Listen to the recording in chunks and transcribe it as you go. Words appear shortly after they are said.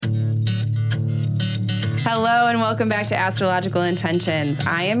Hello and welcome back to Astrological Intentions.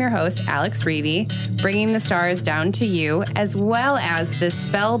 I am your host, Alex Reevy, bringing the stars down to you, as well as the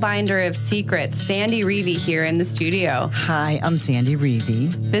spellbinder of secrets, Sandy Reevy, here in the studio. Hi, I'm Sandy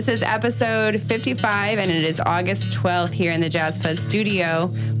Reevy. This is episode 55, and it is August 12th here in the Jazz Fuzz studio.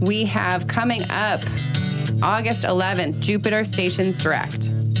 We have coming up August 11th, Jupiter stations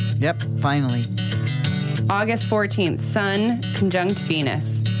direct. Yep, finally. August 14th, Sun conjunct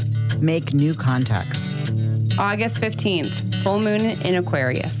Venus. Make new contacts. August 15th, full moon in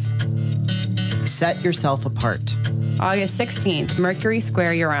Aquarius. Set yourself apart. August 16th, Mercury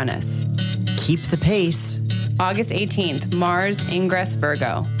square Uranus. Keep the pace. August 18th, Mars ingress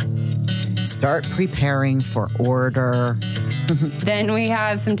Virgo. Start preparing for order. Then we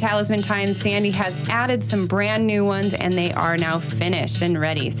have some talisman times. Sandy has added some brand new ones, and they are now finished and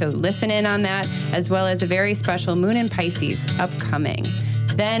ready. So listen in on that, as well as a very special Moon in Pisces upcoming.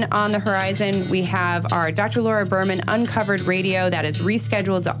 Then on the horizon, we have our Dr. Laura Berman Uncovered Radio that is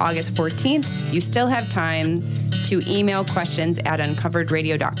rescheduled to August 14th. You still have time to email questions at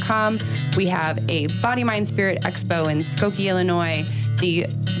uncoveredradio.com. We have a Body, Mind, Spirit Expo in Skokie, Illinois, the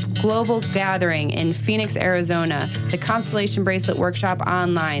Global Gathering in Phoenix, Arizona, the Constellation Bracelet Workshop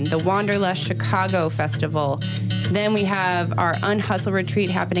online, the Wanderlust Chicago Festival. Then we have our Unhustle Retreat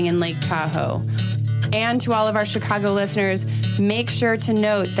happening in Lake Tahoe. And to all of our Chicago listeners, make sure to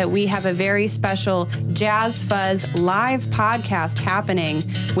note that we have a very special Jazz Fuzz live podcast happening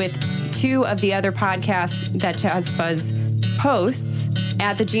with two of the other podcasts that Jazz Fuzz hosts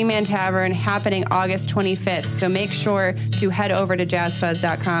at the G-Man Tavern happening August 25th. So make sure to head over to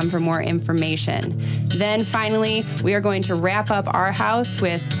jazzfuzz.com for more information. Then finally, we are going to wrap up our house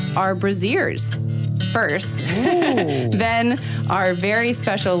with our braziers first. Then our very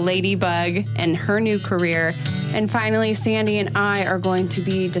special Ladybug and her new career. And finally, Sandy and I are going to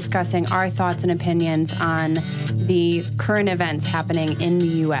be discussing our thoughts and opinions on the current events happening in the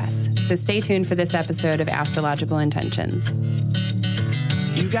U.S. So stay tuned for this episode of Astrological Intentions.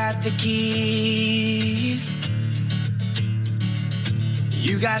 You got the keys.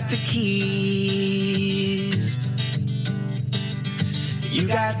 You got the keys. You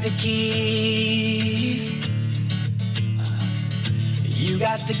got the keys. You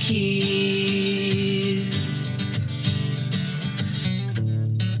got the keys.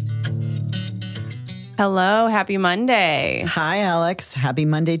 Hello, happy Monday. Hi, Alex. Happy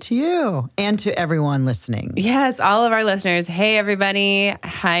Monday to you and to everyone listening. Yes, all of our listeners. Hey, everybody.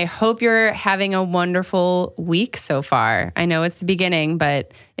 I hope you're having a wonderful week so far. I know it's the beginning,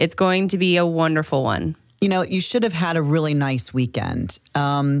 but it's going to be a wonderful one. You know, you should have had a really nice weekend.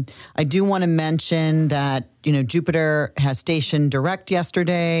 I do want to mention that, Jupiter has stationed direct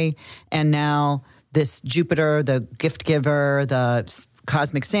yesterday, and now this Jupiter, the gift giver, the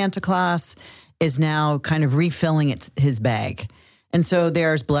cosmic Santa Claus, is now kind of refilling his bag. And so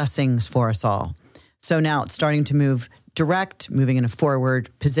there's blessings for us all. So now it's starting to move direct, moving in a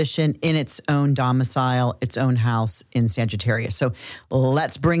forward position in its own domicile, its own house in Sagittarius. So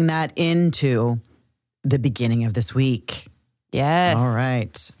let's bring that into the beginning of this week. Yes. All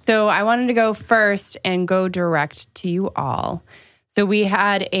right. So I wanted to go first and go direct to you all. So we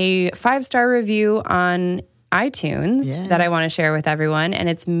had a 5-star review on iTunes that I want to share with everyone, and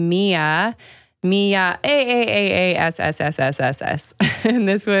it's Mia AAAASSSSS. And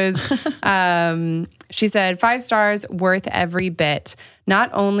this was, she said, 5 stars, worth every bit. Not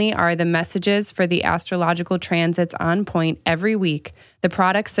only are the messages for the astrological transits on point every week, the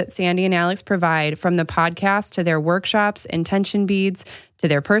products that Sandy and Alex provide, from the podcast to their workshops, intention beads, to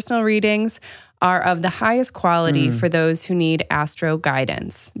their personal readings, are of the highest quality for those who need astro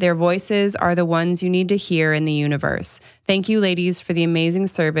guidance. Their voices are the ones you need to hear in the universe. Thank you, ladies, for the amazing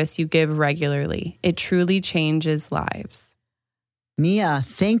service you give regularly. It truly changes lives. Mia,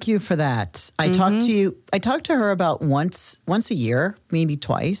 thank you for that. I talked to her about once a year, maybe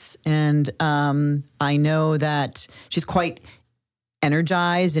twice. And I know that she's quite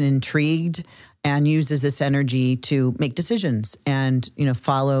energized and intrigued and uses this energy to make decisions and,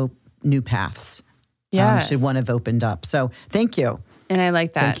 follow new paths. Should one have opened up. So thank you. And I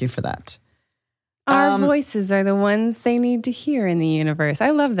like that. Thank you for that. Our voices are the ones they need to hear in the universe. I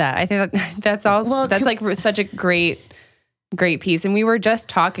love that. I think that's all. Well, that's like such a great piece. And we were just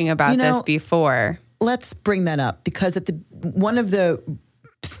talking about this before. Let's bring that up because one of the,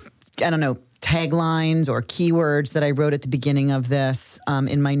 taglines or keywords that I wrote at the beginning of this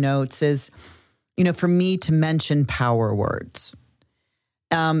in my notes is, for me to mention power words.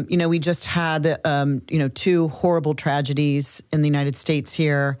 We just had, 2 horrible tragedies in the United States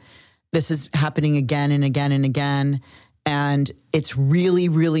here. This is happening again and again and again. And it's really,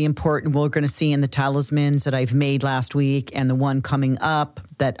 really important. We're going to see in the talismans that I've made last week and the one coming up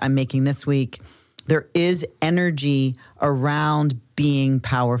that I'm making this week, there is energy around being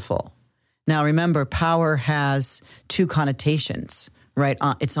powerful. Now, remember, power has two connotations, right?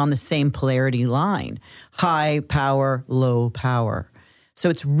 It's on the same polarity line, high power, low power. So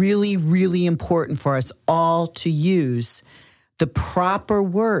it's really, really important for us all to use the proper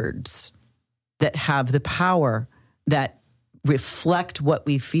words that have the power that reflect what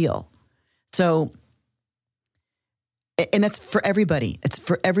we feel. So, and that's for everybody. It's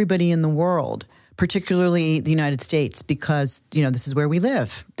for everybody in the world, particularly the United States, because, this is where we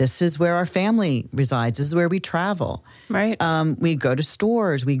live. This is where our family resides. This is where we travel. Right. We go to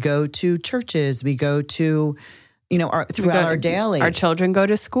stores. We go to churches. We go to, throughout our daily. Our children go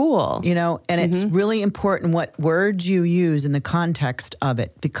to school. And it's really important what words you use in the context of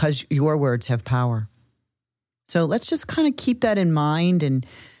it, because your words have power. So let's just kind of keep that in mind, and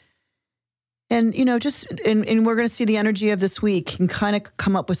we're going to see the energy of this week and kind of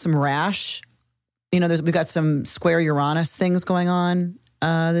come up with some rash. We've got some square Uranus things going on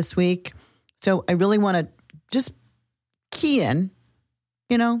this week. So I really want to just key in,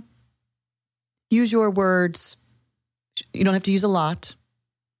 use your words. You don't have to use a lot.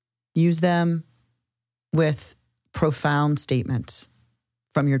 Use them with profound statements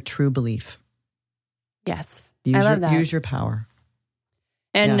from your true belief. Yes. I love that. Use your power.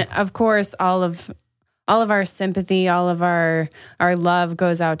 And of course, all of our sympathy, all of our love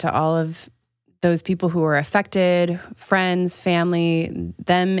goes out to all of those people who are affected, friends, family,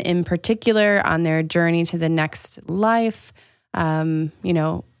 them in particular on their journey to the next life. This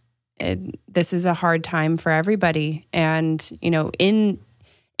is a hard time for everybody. And, in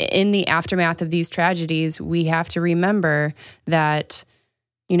the aftermath of these tragedies, we have to remember that,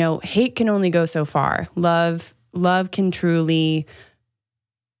 hate can only go so far. Love can truly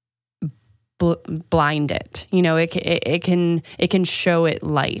blind it. It can show it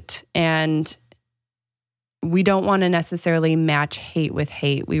light. And we don't want to necessarily match hate with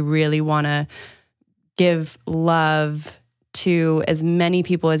hate. We really want to give love to as many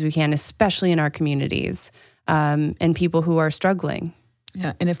people as we can, especially in our communities, and people who are struggling.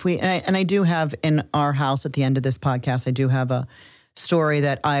 Yeah, and I do have in our house at the end of this podcast, I do have a story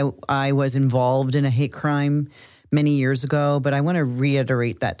that I was involved in a hate crime many years ago, but I want to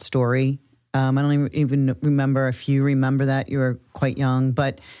reiterate that story. I don't even remember if you remember that. You were quite young,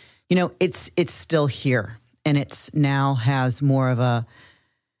 but it's still here, and it's now has more of a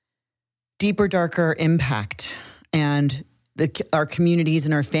deeper, darker impact, and our communities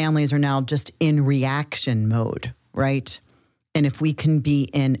and our families are now just in reaction mode, right? And if we can be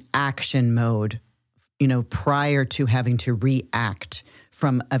in action mode, prior to having to react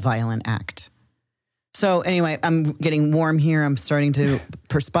from a violent act. So anyway, I'm getting warm here. I'm starting to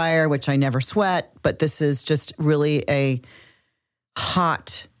perspire, which I never sweat, but this is just really a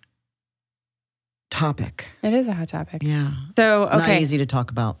hot topic. It is a hot topic. Yeah. So, okay. Not easy to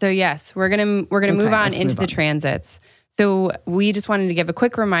talk about. So yes, we're going to move on into the transits. So we just wanted to give a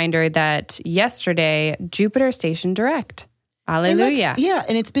quick reminder that yesterday, Jupiter stationed direct. Hallelujah.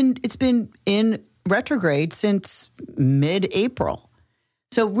 And it's been in retrograde since mid-April.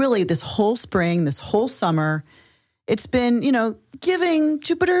 So really this whole spring, this whole summer, it's been, giving.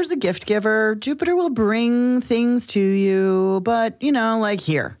 Jupiter's a gift giver. Jupiter will bring things to you, but,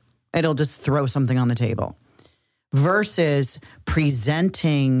 here, it'll just throw something on the table. Versus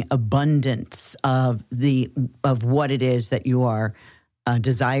presenting abundance of what it is that you are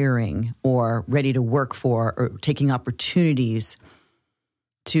desiring or ready to work for, or taking opportunities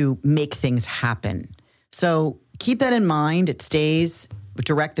to make things happen. So keep that in mind. It stays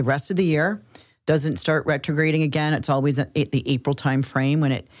direct the rest of the year. Doesn't start retrograding again. It's always at the April time frame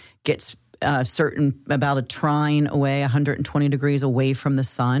when it gets about a trine away, 120 degrees away from the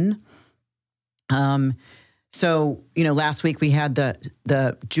sun. So, last week we had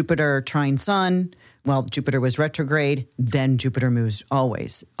the Jupiter trine sun. Well, Jupiter was retrograde. Then Jupiter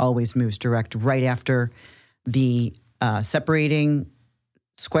always moves direct right after the separating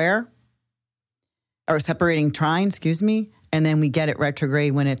square or separating trine, and then we get it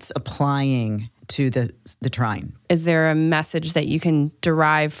retrograde when it's applying to the trine. Is there a message that you can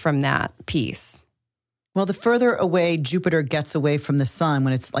derive from that piece? Well, the further away Jupiter gets away from the sun,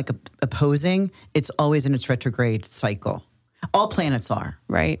 when it's like opposing, it's always in its retrograde cycle. All planets are.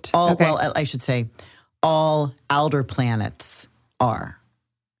 Right. Well, I should say all outer planets are.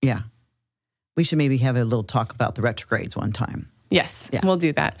 Yeah. We should maybe have a little talk about the retrogrades one time. Yes, yeah. We'll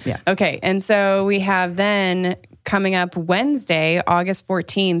do that. Yeah. Okay, and so we have then coming up Wednesday, August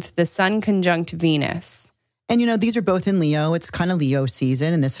 14th, the Sun conjunct Venus. And, these are both in Leo. It's kind of Leo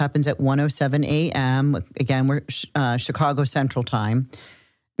season, and this happens at 1:07 a.m. Again, we're Chicago Central Time.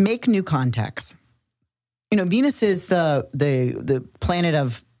 Make new contacts. Venus is the planet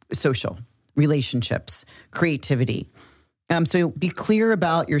of social relationships, creativity. So be clear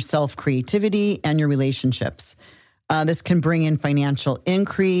about your self-creativity and your relationships. This can bring in financial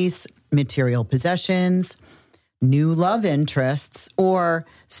increase, material possessions, new love interests, or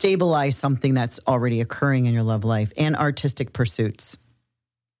stabilize something that's already occurring in your love life, and artistic pursuits.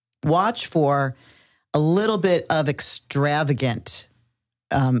 Watch for a little bit of extravagant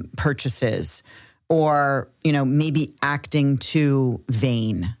purchases, or, maybe acting too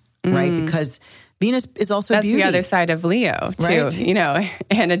vain, right? Because Venus is also That's beauty. the other side of Leo, too, right?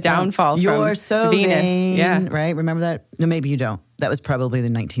 And a downfall from You're so Venus. vain, Yeah. right? Remember that? No, maybe you don't. That was probably the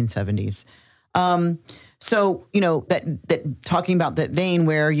 1970s. So, that talking about that vein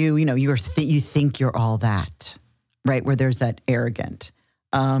where you think you're all that, right? Where there's that arrogant,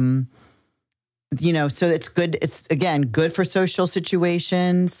 so it's good. It's, again, good for social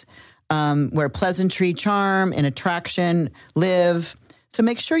situations, where pleasantry, charm, and attraction live. So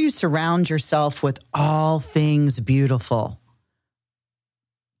make sure you surround yourself with all things beautiful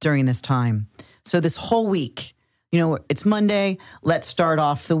during this time. So this whole week, it's Monday. Let's start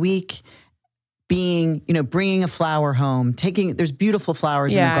off the week bringing a flower home, there's beautiful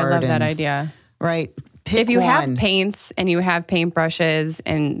flowers in the gardens. I love that idea. Right? Pick if you one. have paints and you have paintbrushes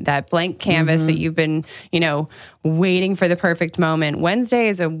and that blank canvas that you've been, waiting for the perfect moment, Wednesday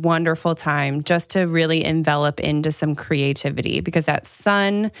is a wonderful time just to really envelop into some creativity, because that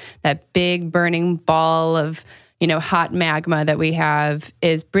sun, that big burning ball of, hot magma that we have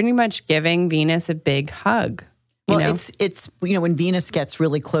is pretty much giving Venus a big hug. Well, it's when Venus gets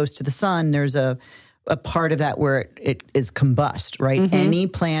really close to the sun, there's a part of that where it is combust, right? Mm-hmm. Any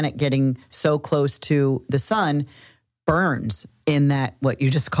planet getting so close to the sun burns in that, what you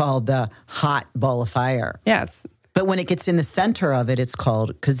just called the hot ball of fire. Yes. But when it gets in the center of it, it's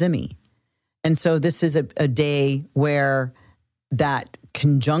called Cazimi. And so this is a day where that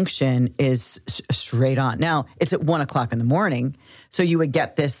conjunction is straight on. Now, it's at 1:00 in the morning. So you would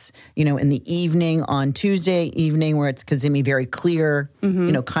get this, in the evening on Tuesday evening where it's Cazimi, very clear,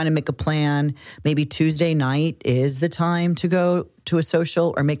 kind of make a plan. Maybe Tuesday night is the time to go to a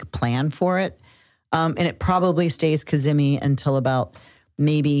social or make a plan for it. And it probably stays Cazimi until about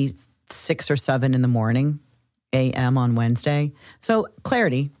maybe 6 or 7 in the morning, a.m. on Wednesday. So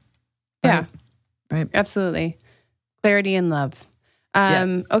clarity. Yeah. Right. Absolutely. Clarity and love.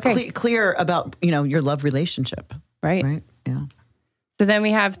 Okay. Clear about, your love relationship. Right. Right. Yeah. So then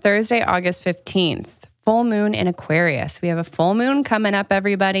we have Thursday, August 15th, full moon in Aquarius. We have a full moon coming up,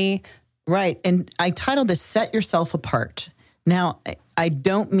 everybody. Right. And I titled this, Set Yourself Apart. Now, I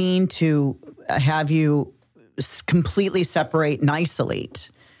don't mean to have you completely separate and isolate,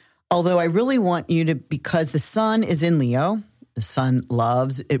 although I really want you to, because the sun is in Leo, the sun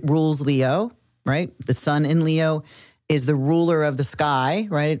it rules Leo, right? The sun in Leo is the ruler of the sky,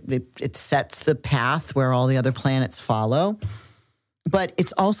 right? It sets the path where all the other planets follow. But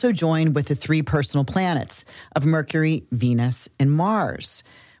it's also joined with the 3 personal planets of Mercury, Venus, and Mars,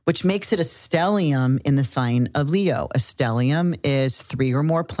 which makes it a stellium in the sign of Leo. A stellium is 3 or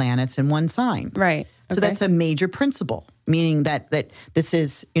more planets in one sign. Right. So that's a major principle, meaning that this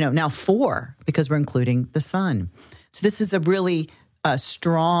is, now 4, because we're including the sun. So this is a really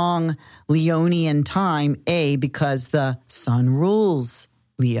strong Leonian time, because the sun rules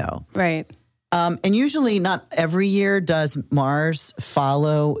Leo. Right. And usually not every year does Mars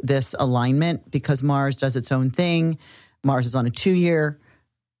follow this alignment, because Mars does its own thing. Mars is on a 2-year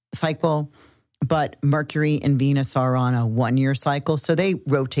cycle, but Mercury and Venus are on a 1-year cycle. So they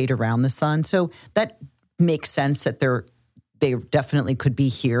rotate around the sun. So that makes sense that they definitely could be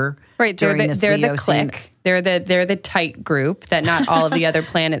here. Right. They're during the Leo clique. scene. They're the tight group that not all of the other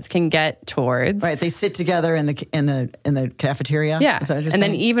planets can get towards. Right. They sit together in the cafeteria. Yeah. Is that what you're and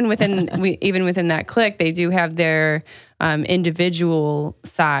saying? then even within that clique, they do have their individual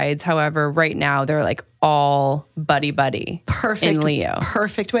sides. However, right now they're like all buddy Perfect in Leo.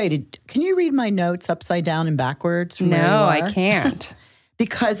 Perfect way. Can you read my notes upside down and backwards? From where you No, are? I can't.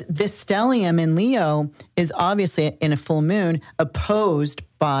 Because this stellium in Leo is obviously in a full moon opposed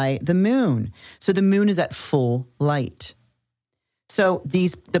by the moon. So the moon is at full light. So the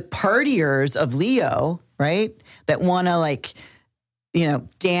partiers of Leo, right, that want to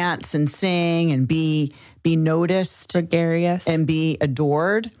dance and sing and be noticed, Gregarious, and be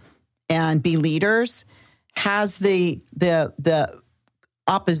adored and be leaders, has the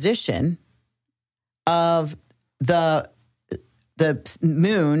opposition of the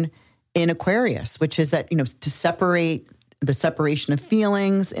moon in Aquarius, which is that, to separate the separation of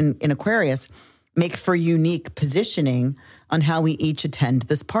feelings in Aquarius, make for unique positioning on how we each attend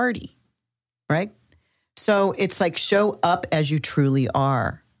this party, right? So it's like show up as you truly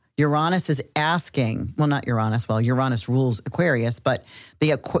are. Uranus is asking, well, not Uranus, Uranus rules Aquarius, but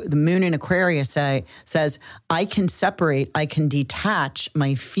the moon in Aquarius says, I can separate, I can detach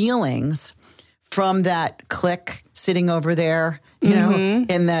my feelings from that clique sitting over there,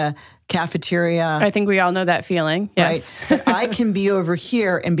 in the cafeteria. I think we all know that feeling. Yes. Right? But I can be over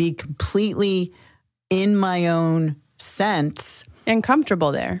here and be completely in my own sense. And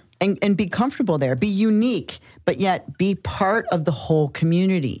comfortable there. And be comfortable there. Be unique, but yet be part of the whole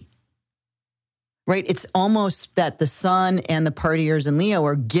community. Right? It's almost that the sun and the partiers in Leo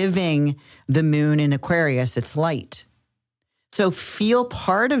are giving the moon in Aquarius its light. So feel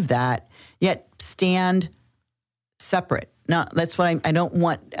part of that, yet stand separate. Now, that's what I don't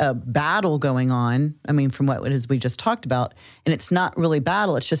want a battle going on. I mean, from what it is we just talked about. And it's not really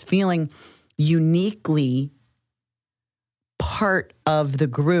battle. It's just feeling uniquely part of the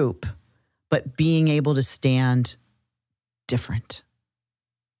group, but being able to stand different.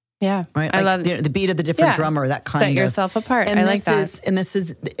 Yeah. Right. I like love the beat of the different drummer, that kind of. Set yourself apart. And I like that. And this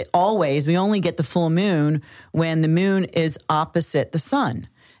is always, we only get the full moon when the moon is opposite the sun.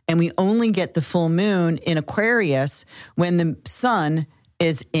 And we only get the full moon in Aquarius when the sun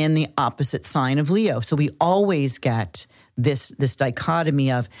is in the opposite sign of Leo. So we always get this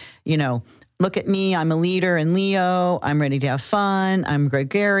dichotomy of, look at me, I'm a leader in Leo, I'm ready to have fun, I'm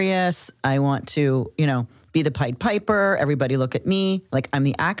gregarious, I want to, be the Pied Piper, everybody look at me, like I'm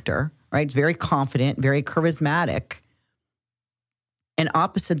the actor, right? It's very confident, very charismatic. And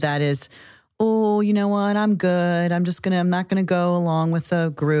opposite that is, oh, you know what, I'm good, I'm not gonna go along with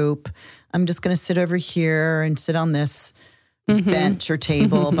the group, I'm just gonna sit over here and sit on this bench or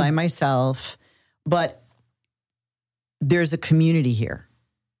table by myself. But there's a community here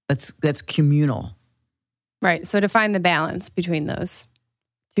that's communal. Right. So to find the balance between those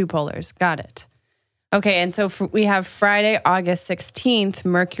two polars. Got it. Okay. And so we have Friday, August 16th,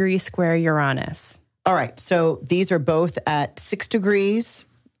 Mercury square Uranus. All right. So these are both at 6 degrees.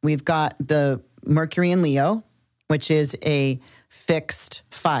 We've got the Mercury in Leo, which is a fixed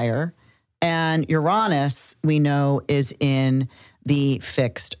fire. And Uranus, we know, is in the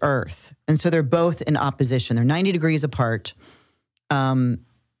fixed earth. And so they're both in opposition. They're 90 degrees apart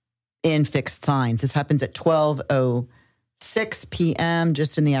in fixed signs. This happens at 12:06 p.m.,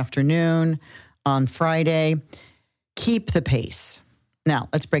 just in the afternoon on Friday. Keep the pace. Now,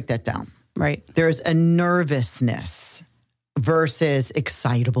 let's break that down. Right. There's a nervousness versus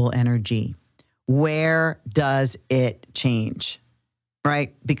excitable energy. Where does it change?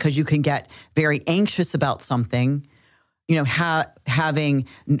 Right? Because you can get very anxious about something, having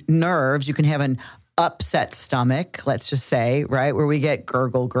nerves. You can have an upset stomach, let's just say, right? Where we get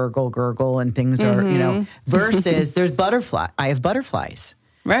gurgle, gurgle, gurgle, and things are, versus there's butterfly. I have butterflies.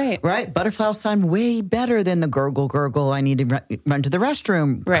 Right. Right? Butterflies sound way better than the gurgle, gurgle, I need to run to the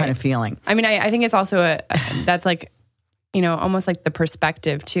restroom kind of feeling. I mean, I think it's also that's like, almost like the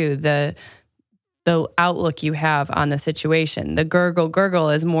perspective too, the outlook you have on the situation. The gurgle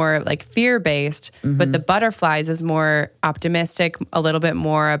is more like fear-based, but the butterflies is more optimistic, a little bit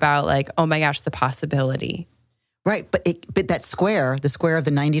more about like, oh my gosh, the possibility. Right, but that square, the square of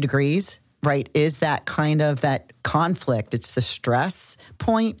the 90 degrees, right, is that kind of that conflict. It's the stress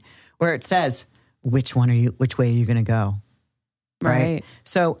point where it says, which way are you going to go? Right.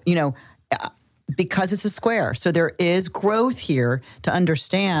 So, because it's a square. So there is growth here to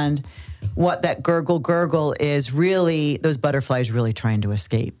understand what that gurgle is really, those butterflies really trying to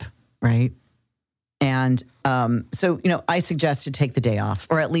escape, right? And so, I suggest to take the day off,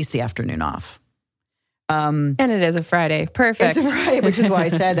 or at least the afternoon off. And it is a Friday. Perfect. It's a Friday, which is why I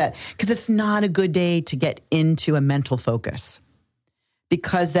said that. Because it's not a good day to get into a mental focus.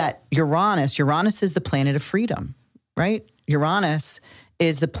 Because that Uranus is the planet of freedom, right? Uranus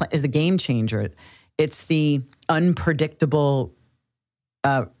is the game changer. It's the unpredictable,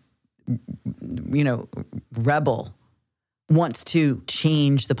 rebel, wants to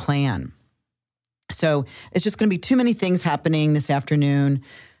change the plan. So it's just going to be too many things happening this afternoon,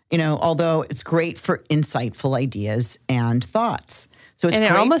 although it's great for insightful ideas and thoughts. So it's and it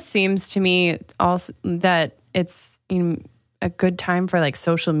great. almost seems to me also that it's a good time for like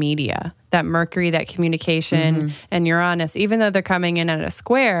social media, that Mercury, that communication, and Uranus, even though they're coming in at a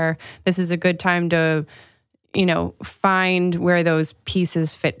square, this is a good time to, find where those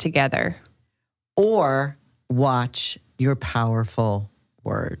pieces fit together. Or watch your powerful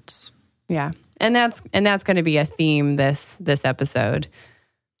words. Yeah. And that's going to be a theme this episode.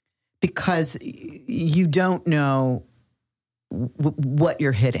 because you don't know what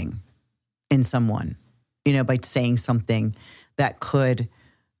you're hitting in someone, by saying something that could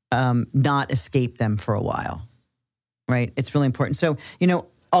not escape them for a while, right? It's really important. So,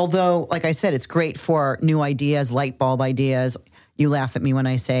 although, like I said, it's great for new ideas, light bulb ideas. You laugh at me when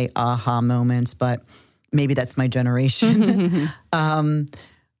I say aha moments, but maybe that's my generation.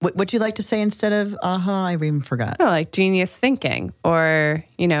 What'd you like to say instead of aha? I even forgot. Oh, like genius thinking, or,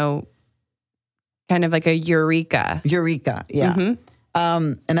 kind of like a eureka. Eureka, yeah.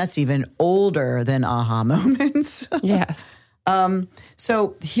 And that's even older than aha moments. Yes.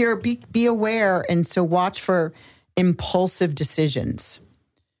 So here, be aware, and so watch for impulsive decisions.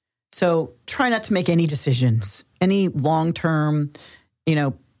 So try not to make any decisions, any long-term,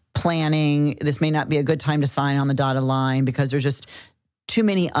 planning. This may not be a good time to sign on the dotted line because there's just too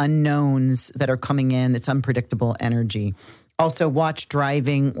many unknowns that are coming in. It's unpredictable energy. Also, watch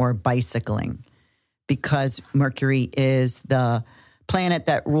driving or bicycling because Mercury is the planet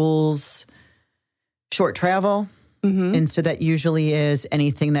that rules short travel. And so that usually is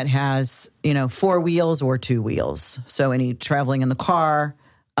anything that has, 4 wheels or 2 wheels. So any traveling in the car.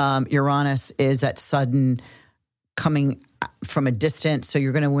 Uranus is that sudden coming from a distance. So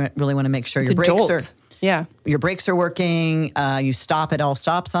you're going to really want to make sure your brakes are working. You stop at all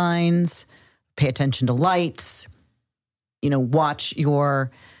stop signs. Pay attention to lights. Watch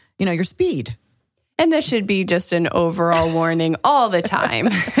your speed. And this should be just an overall warning all the time.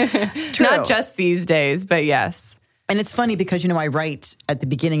 Not just these days, but yes. And it's funny because, I write at the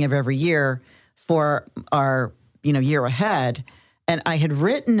beginning of every year for our, year ahead. And I had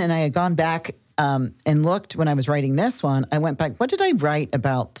written and I had gone back and looked when I was writing this one. I went back, what did I write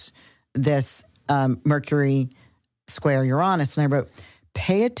about this Mercury square Uranus? And I wrote,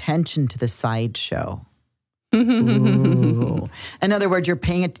 pay attention to the sideshow. Ooh. In other words,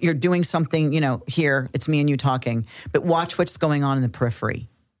 you're doing something, here, it's me and you talking, but watch what's going on in the periphery.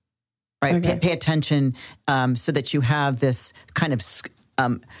 Right. Okay. Pay attention so that you have this kind of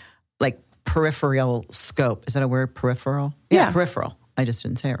like peripheral scope. Is that a word? Peripheral? Yeah, peripheral. I just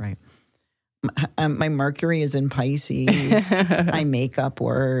didn't say it right. My Mercury is in Pisces. I make up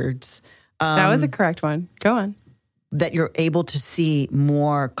words. That was a correct one. Go on. That you're able to see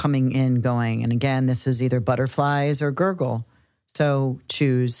more coming in, going. And again, this is either butterflies or gurgle. So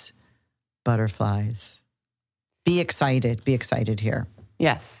choose butterflies. Be excited. Be excited here.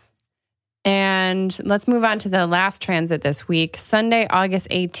 Yes. And let's move on to the last transit this week. Sunday, August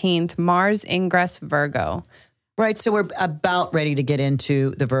 18th, Mars ingress Virgo. Right. So we're about ready to get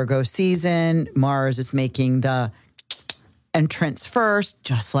into the Virgo season. Mars is making the entrance first,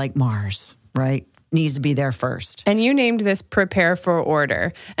 just like Mars, right? Needs to be there first. And you named this prepare for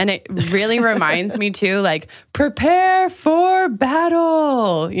order. And it really reminds me too, like prepare for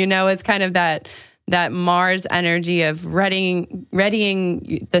battle. It's kind of that Mars energy of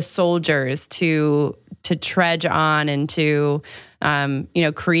readying the soldiers to trudge on and to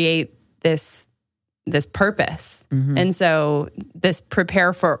create this purpose. And so this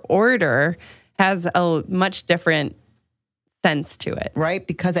prepare for order has a much different sense to it. Right?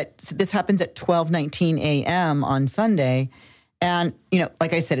 Because this happens at 12:19 a.m. on Sunday. And,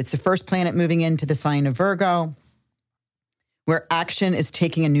 like I said, it's the first planet moving into the sign of Virgo, where action is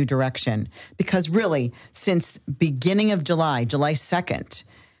taking a new direction. Because really, since beginning of July 2nd,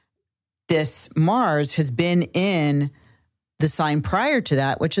 this Mars has been in the sign prior to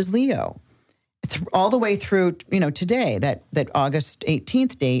that, which is Leo. All the way through, today, that August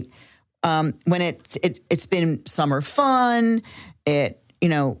 18th date, when it's been summer fun,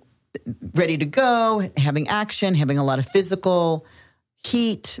 ready to go, having action, having a lot of physical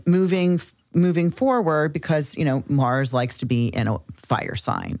heat, moving forward because, Mars likes to be in a fire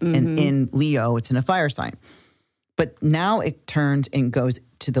sign. And in Leo, it's in a fire sign. But now it turns and goes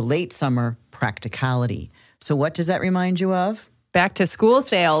to the late summer practicality. So what does that remind you of? Back to school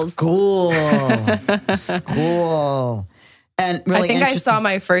sales. School. And really I think I saw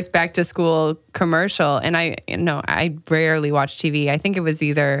my first back to school commercial, and I rarely watch TV. I think it was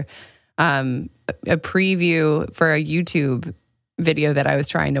either a preview for a YouTube video that I was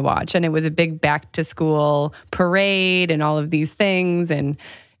trying to watch, and it was a big back to school parade and all of these things, and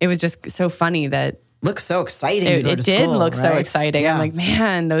it was just so funny that looks so exciting. It did look so exciting. Yeah. I'm like,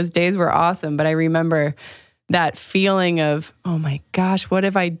 man, those days were awesome. But I remember that feeling of, oh my gosh, what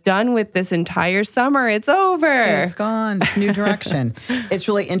have I done with this entire summer? It's over. It's gone. It's new direction. It's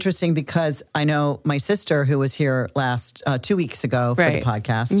really interesting because I know my sister who was here 2 weeks ago for the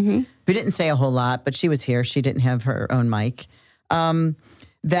podcast, who didn't say a whole lot, but she was here. She didn't have her own mic.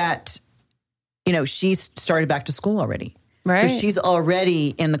 She started back to school already. Right. So she's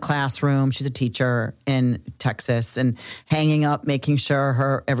already in the classroom. She's a teacher in Texas and hanging up, making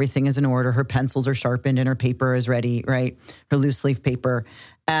sure everything is in order. Her pencils are sharpened and her paper is ready, right? Her loose leaf paper.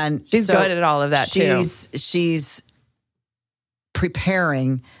 And She's good at all of that too. She's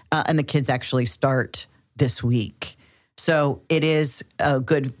preparing, and the kids actually start this week. So it is a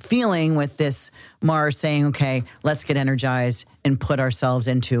good feeling with this Mars saying, okay, let's get energized and put ourselves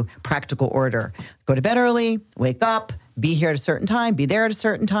into practical order. Go to bed early, wake up, be here at a certain time, be there at a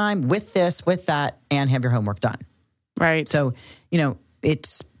certain time, with this, with that, and have your homework done. Right. So,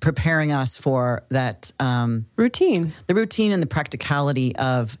 it's preparing us for that routine. The routine and the practicality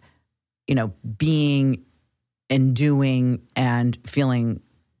of, being and doing and feeling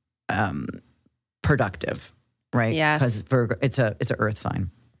productive, right? Yes. Because Virgo, it's an earth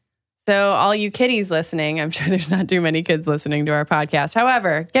sign. So all you kiddies listening, I'm sure there's not too many kids listening to our podcast.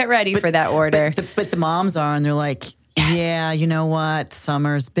 However, get ready for that order. But the moms are, and they're like, yeah, you know what?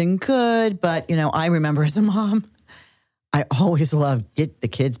 Summer's been good. But, I remember as a mom, I always loved get the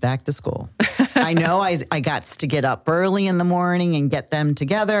kids back to school. I know I got to get up early in the morning and get them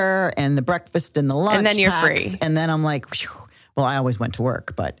together and the breakfast and the lunch. And then you're packs, free. And then I'm like, whew. Well, I always went to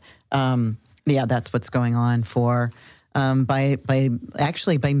work. But that's what's going on for by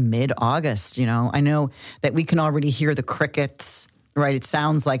mid-August. I know that we can already hear the crickets, right? It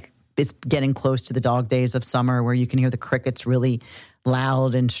sounds like it's getting close to the dog days of summer where you can hear the crickets really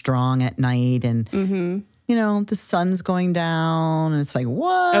loud and strong at night. And, the sun's going down and it's like,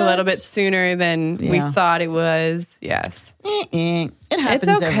 what? A little bit sooner than we thought it was. Yes. It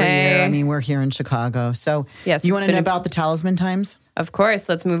happens every year. I mean, we're here in Chicago. So yes, you want to know about the talisman times? Of course.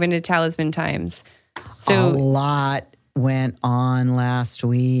 Let's move into talisman times. So a lot went on last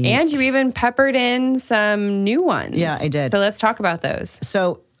week. And you even peppered in some new ones. Yeah, I did. So let's talk about those.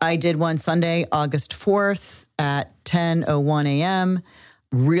 So I did one Sunday, August 4th at 10:01 a.m.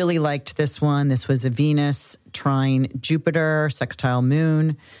 Really liked this one. This was a Venus trine Jupiter sextile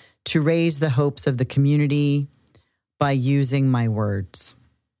moon to raise the hopes of the community by using my words.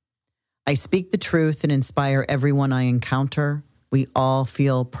 I speak the truth and inspire everyone I encounter. We all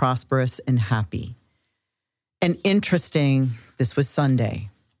feel prosperous and happy. And interesting, this was Sunday,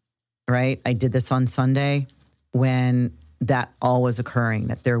 right? I did this on Sunday when that all was occurring,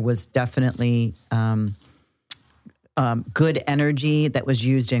 that there was definitely good energy that was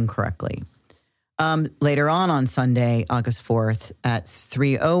used incorrectly. Later on Sunday, August 4th at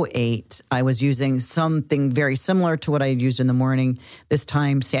 3:08, I was using something very similar to what I had used in the morning. This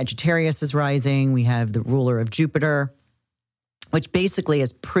time, Sagittarius is rising. We have the ruler of Jupiter, which basically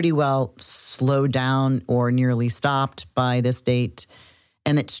is pretty well slowed down or nearly stopped by this date.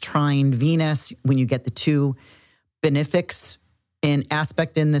 And it's trine Venus when you get the two benefics in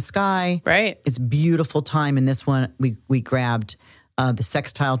aspect in the sky. Right. It's beautiful time. In this one, we grabbed the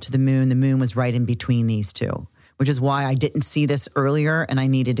sextile to the moon. The moon was right in between these two, which is why I didn't see this earlier and I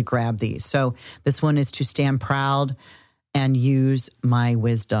needed to grab these. So this one is to stand proud and use my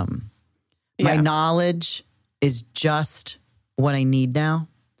wisdom. Yeah. My knowledge is just what I need now.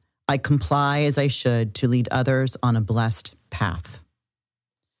 I comply as I should to lead others on a blessed path.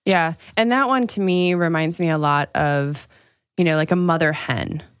 Yeah. And that one to me reminds me a lot of, like a mother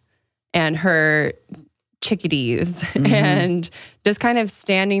hen and her chickadees and just kind of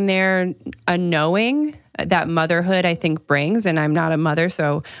standing there, knowing that motherhood I think brings. And I'm not a mother,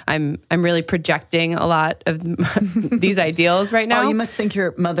 so I'm really projecting a lot of these ideals right now. Oh, you must think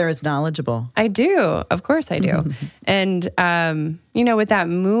your mother is knowledgeable. I do. Of course I do. And, with that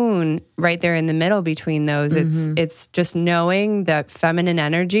moon right there in the middle between those, it's just knowing that feminine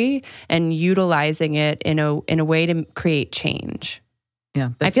energy and utilizing it in a way to create change. Yeah,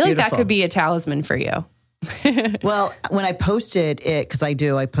 I feel beautiful. like that could be a talisman for you. Well, when I posted it, because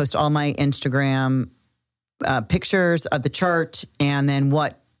I post all my Instagram pictures of the chart and then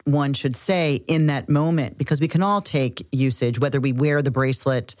what one should say in that moment, because we can all take usage, whether we wear the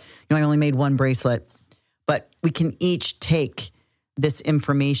bracelet. I only made one bracelet, but we can each take this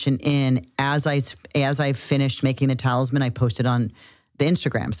information in as I've finished making the talisman. I posted on the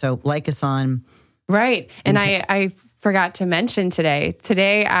Instagram. So like us on. Right. And I forgot to mention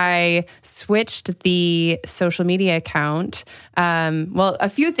today I switched the social media account. A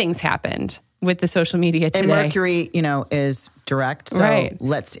few things happened with the social media today. And Mercury, is direct. So right.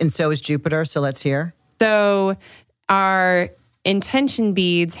 And so is Jupiter. So let's hear. So our intention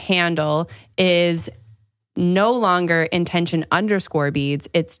beads handle is no longer intention_beads.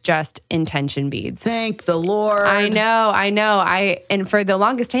 It's just intention beads. Thank the Lord. I know. And for the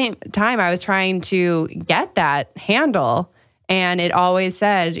longest time I was trying to get that handle And it always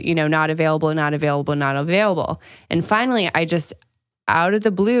said, not available, not available, not available. And finally, I just, out of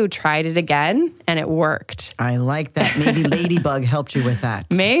the blue, tried it again, and it worked. I like that. Maybe Ladybug helped you with that.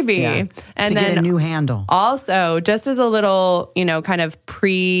 Maybe. Yeah. And to then get a new handle. Also, just as a little, kind of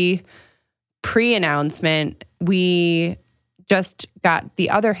pre-announcement, we just got the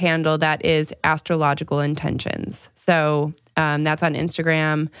other handle that is Astrological Intentions. So that's on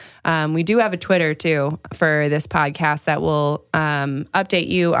Instagram. We do have a Twitter too for this podcast that will update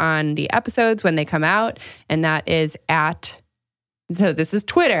you on the episodes when they come out. And that is so this is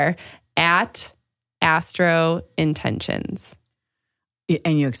Twitter, @Astro Intentions.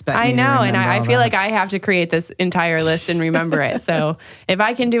 And you expect me I know, to and remember I all feel that. like I have to create this entire list and remember it. So if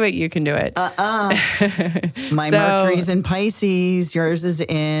I can do it, you can do it. My Mercury's in Pisces. Yours is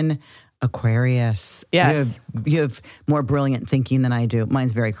in Aquarius. Yes. You have more brilliant thinking than I do.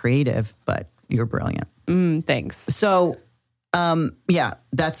 Mine's very creative, but you're brilliant. Thanks. So,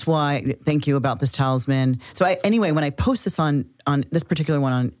 that's why. Thank you about this talisman. So, anyway, when I post this on this particular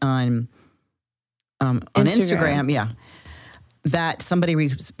one on Instagram, that somebody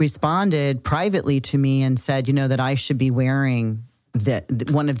responded privately to me and said, that I should be wearing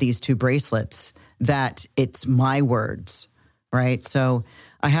one of these two bracelets. That it's my words, right? So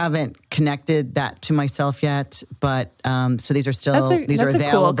I haven't connected that to myself yet, but so these are still these are available. That's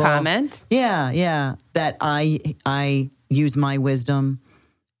a cool comment. Yeah, that I use my wisdom,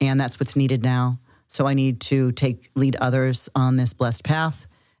 and that's what's needed now. So I need to lead others on this blessed path,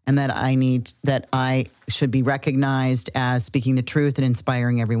 and that I should be recognized as speaking the truth and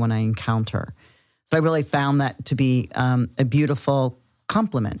inspiring everyone I encounter. So I really found that to be a beautiful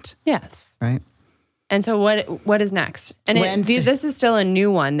compliment. Yes. Right. And so what is next? And this is still a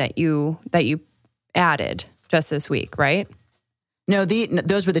new one that you added just this week, right? No,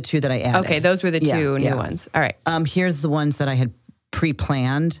 those were the two that I added. Okay, those were the two new ones. All right. Here's the ones that I had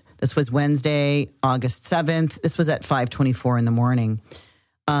pre-planned. This was Wednesday, August 7th. This was at 5:24 in the morning.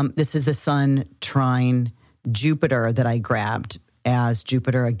 This is the Sun trine Jupiter that I grabbed, as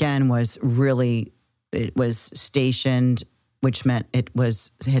Jupiter again it was stationed, which meant it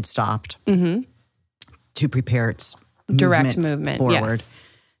had stopped to prepare its direct movement forward, yes.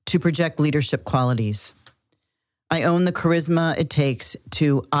 To project leadership qualities. I own the charisma it takes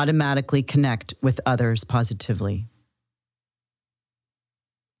to automatically connect with others positively.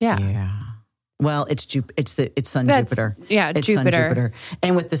 Yeah. Well, it's Sun Jupiter. Yeah, it's Jupiter. Sun Jupiter.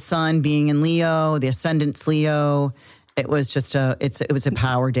 And with the Sun being in Leo, the ascendant's Leo, it was just it was a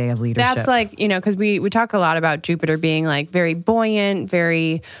power day of leadership. That's like, because we talk a lot about Jupiter being like very buoyant,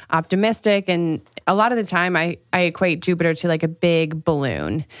 very optimistic. And a lot of the time I equate Jupiter to like a big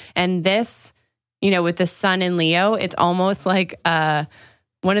balloon. And this, with the Sun in Leo, it's almost like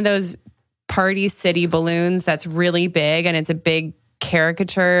one of those Party City balloons that's really big, and it's a big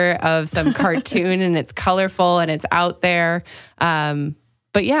caricature of some cartoon and it's colorful and it's out there.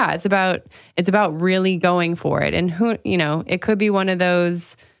 But yeah, it's about really going for it. And it could be one of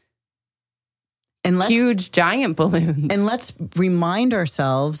those huge giant balloons. And let's remind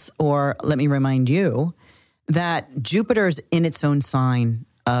ourselves, or let me remind you, that Jupiter's in its own sign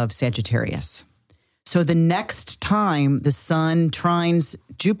of Sagittarius. So the next time the Sun trines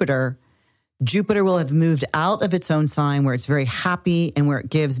Jupiter will have moved out of its own sign where it's very happy and where it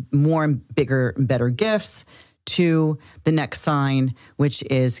gives more and bigger and better gifts to the next sign, which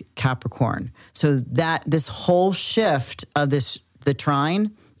is Capricorn. So that this whole shift of the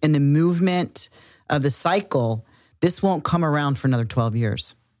trine and the movement of the cycle, this won't come around for another 12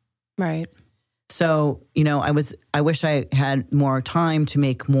 years. Right. So, I wish I had more time to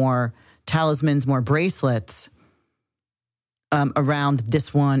make more talismans, more bracelets around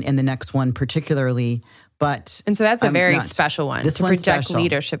this one and the next one particularly. And so that's a very special one to project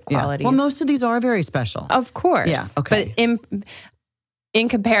leadership qualities. Yeah. Well, most of these are very special. Of course. Yeah, okay. But in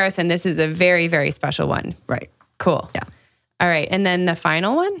comparison, this is a very, very special one. Right. Cool. Yeah. All right. And then the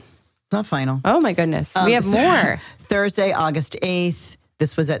final one? It's not final. Oh, my goodness. We have more. Thursday, August 8th.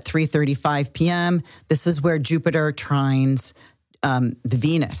 This was at 3:35 p.m. This is where Jupiter trines the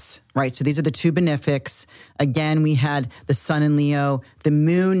Venus, right? So these are the two benefics. Again, we had the Sun in Leo. The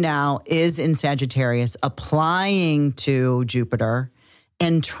Moon now is in Sagittarius, applying to Jupiter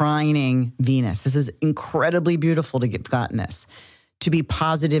and trining Venus. This is incredibly beautiful to get gotten this. To be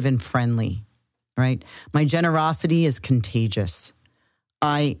positive and friendly, right? My generosity is contagious.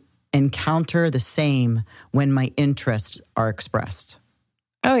 I encounter the same when my interests are expressed.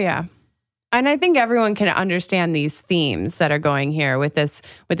 Oh, yeah. And I think everyone can understand these themes that are going here with this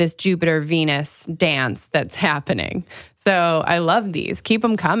Jupiter-Venus dance that's happening. So I love these. Keep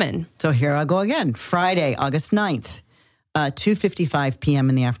them coming. So here I go again. Friday, August 9th. 2:55 p.m.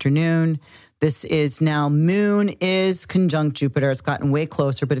 in the afternoon. This is now Moon is conjunct Jupiter. It's gotten way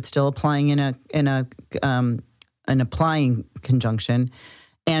closer, but it's still applying in an applying conjunction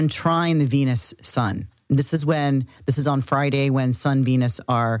and trine the Venus Sun. This is on Friday when Sun Venus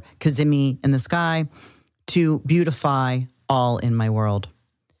are cazimi in the sky to beautify all in my world.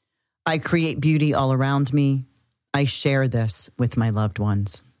 I create beauty all around me. I share this with my loved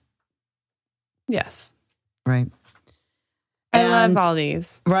ones. Yes. Right. I love all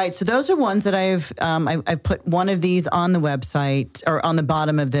these. Right. So those are ones that I've put one of these on the website or on the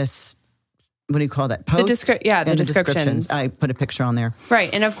bottom of this. What do you call that? Post? The descriptions. I put a picture on there. Right.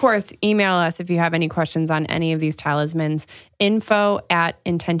 And of course, email us if you have any questions on any of these talismans,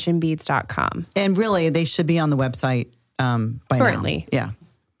 info@intentionbeads.com. And really, they should be on the website by Currently. now. Yeah.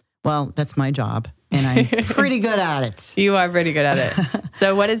 Well, that's my job. And I'm pretty good at it. You are pretty good at it.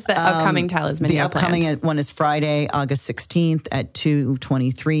 So what is the upcoming talisman The you upcoming planned? one is Friday, August 16th at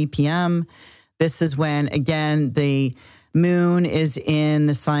 2:23 p.m. This is when, again, the moon is in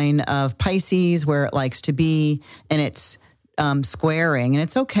the sign of Pisces where it likes to be, and it's squaring. And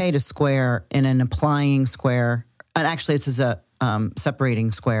it's okay to square in an applying square. And actually, it's as a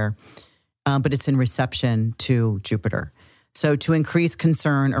separating square, but it's in reception to Jupiter. So to increase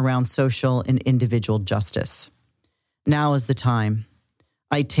concern around social and individual justice. Now is the time.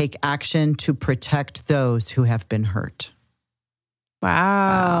 I take action to protect those who have been hurt.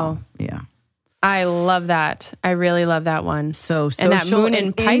 Wow. Yeah. I love that. I really love that one. So and that social moon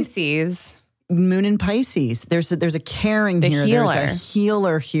in Pisces. Moon in Pisces. There's a caring here. Healer. There's a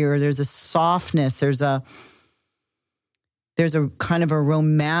healer here. There's a softness. There's a kind of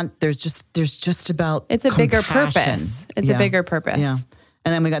a there's just about It's a bigger compassion. purpose. It's a bigger purpose. Yeah.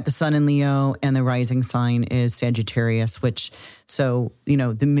 And then we got the sun in Leo, and the rising sign is Sagittarius, which, so,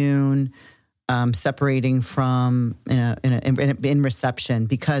 the moon separating from in reception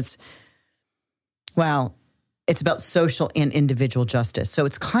because, well, it's about social and individual justice. So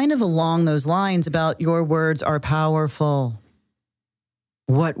it's kind of along those lines about your words are powerful.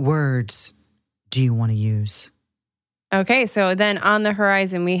 What words do you want to use? Okay, so then on the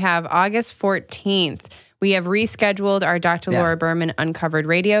horizon, we have August 14th. We have rescheduled our Dr. Laura Berman Uncovered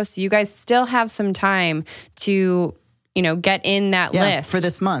Radio. So you guys still have some time to, get in that list. For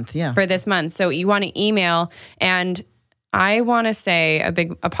this month, For this month. So you want to email. And I want to say a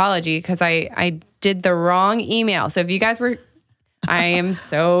big apology because I did the wrong email. So if you guys were... I am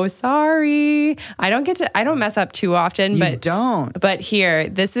so sorry. I don't mess up too often. You don't. But here,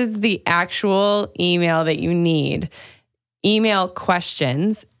 this is the actual email that you need. Email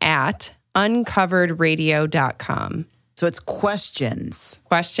questions at uncoveredradio.com. So it's questions.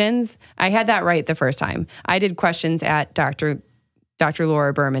 Questions. I had that right the first time. I did questions at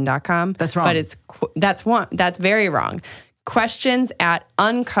drlauraberman.com. That's wrong. But that's very wrong. Questions at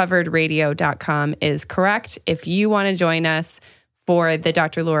uncoveredradio.com is correct. If you want to join us for the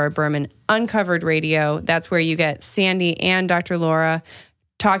Dr. Laura Berman Uncovered Radio, that's where you get Sandy and Dr. Laura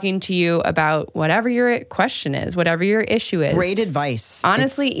talking to you about whatever your question is, whatever your issue is. Great advice.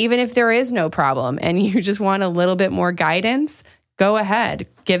 Honestly, even if there is no problem and you just want a little bit more guidance, go ahead.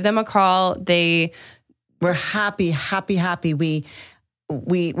 Give them a call. We're happy. We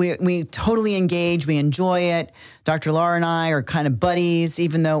totally engage. We enjoy it. Dr. Laura and I are kind of buddies,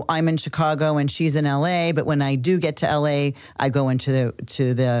 even though I'm in Chicago and she's in LA. But when I do get to LA, I go into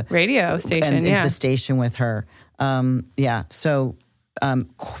the radio station, into the station with her. So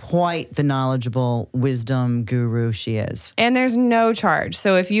quite the knowledgeable wisdom guru she is. And there's no charge.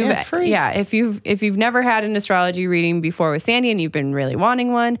 So if you've if you've never had an astrology reading before with Sandy and you've been really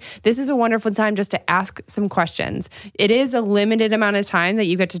wanting one, this is a wonderful time just to ask some questions. It is a limited amount of time that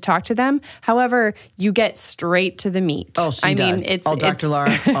you get to talk to them. However, you get straight to the meat. Oh, she does. Dr.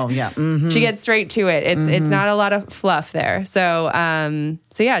 Laura. Oh, yeah. Mm-hmm. She gets straight to it. It's not a lot of fluff there. So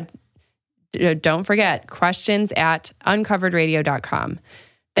don't forget, questions at uncoveredradio.com.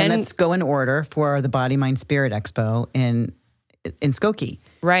 Then let's go in order for the Body, Mind, Spirit Expo in Skokie.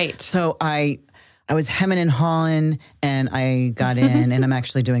 Right. So I was hemming and hawing, and I got in, and I'm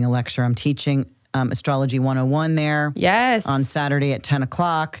actually doing a lecture. I'm teaching Astrology 101 there. Yes. On Saturday at 10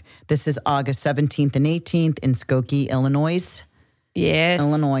 o'clock. This is August 17th and 18th in Skokie, Illinois. Yes.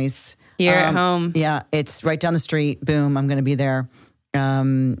 Illinois. Here at home. Yeah, it's right down the street. Boom, I'm going to be there.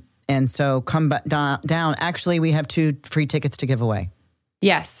 And so come down. Actually, we have 2 free tickets to give away.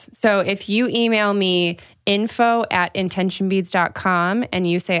 Yes. So if you email me info@intentionbeads.com and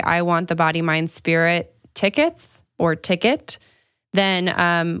you say, I want the Body, Mind, Spirit tickets or ticket,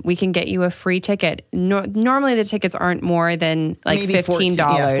 then we can get you a free ticket. Normally the tickets aren't more than like maybe $15.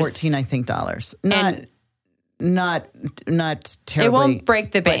 $14, I think, dollars. not terribly. It won't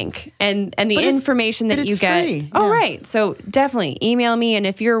break the bank. And the information that you get. Free. Oh, Yeah. right. So definitely email me. And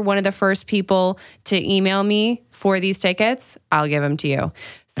if you're one of the first people to email me for these tickets, I'll give them to you.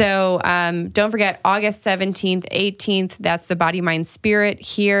 So don't forget August 17th, 18th. That's the Body, Mind, Spirit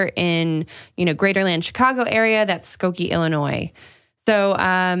here in, Greaterland, Chicago area. That's Skokie, Illinois. So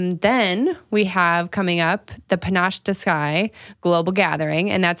then we have coming up the Panache de Sky Global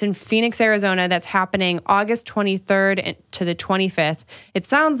Gathering, and that's in Phoenix, Arizona. That's happening August 23rd to the 25th. It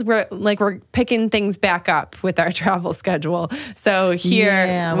sounds like we're picking things back up with our travel schedule. So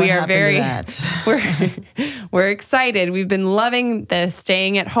here we are we're excited. We've been loving the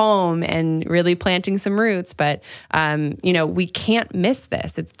staying at home and really planting some roots, but we can't miss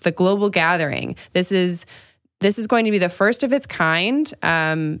this. It's the Global Gathering. This is going to be the first of its kind,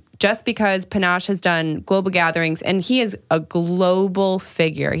 just because Panache has done global gatherings, and he is a global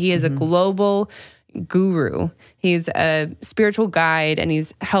figure. He is a global guru. He's a spiritual guide, and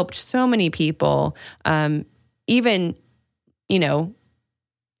he's helped so many people, even,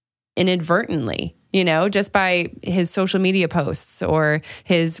 inadvertently, just by his social media posts or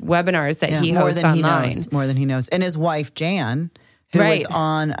his webinars that he hosts online. More than he knows. And his wife, Jan, who was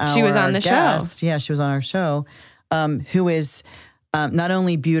on our She was on the guest. show. Yeah, she was on our show, who is not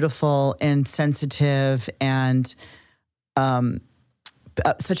only beautiful and sensitive and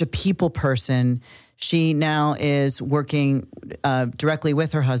such a people person. She now is working directly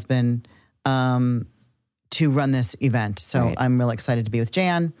with her husband to run this event. So I'm really excited to be with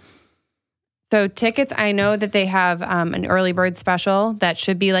Jan. So tickets, I know that they have an early bird special that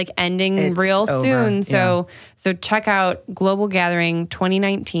should be ending real soon. So check out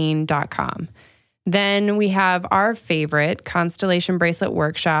globalgathering2019.com. Then we have our favorite Constellation Bracelet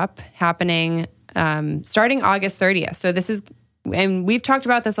Workshop happening starting August 30th. So this is, and we've talked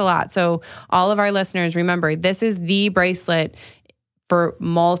about this a lot. So all of our listeners, remember, this is the bracelet for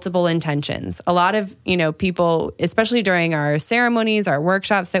multiple intentions. A lot of, people, especially during our ceremonies, our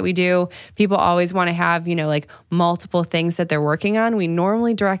workshops that we do, people always want to have, multiple things that they're working on. We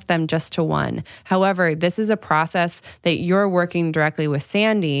normally direct them just to one. However, this is a process that you're working directly with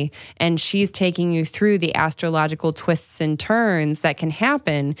Sandy, and she's taking you through the astrological twists and turns that can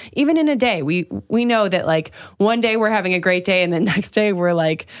happen even in a day. We know that one day we're having a great day and the next day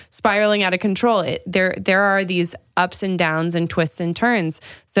we're spiraling out of control. There are these ups and downs and twists and turns.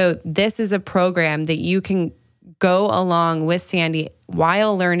 So this is a program that you can go along with Sandy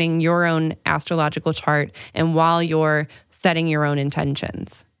while learning your own astrological chart and while you're setting your own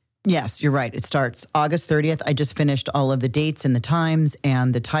intentions. Yes, you're right. It starts August 30th. I just finished all of the dates and the times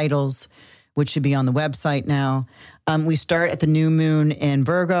and the titles, which should be on the website now. We start at the new moon in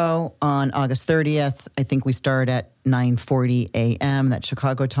Virgo on August 30th. I think we start at 9:40 a.m., that's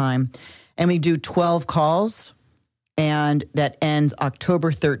Chicago time. And we do 12 calls. And that ends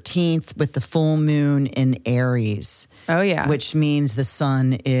October 13th with the full moon in Aries. Oh, yeah. Which means the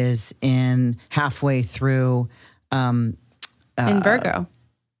sun is in halfway through. In Virgo.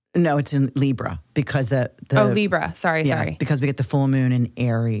 No, it's in Libra because Libra. Sorry. Because we get the full moon in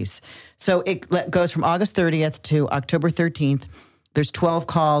Aries. So it goes from August 30th to October 13th. There's 12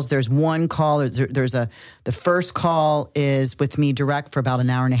 calls. There's one call. The first call is with me direct for about an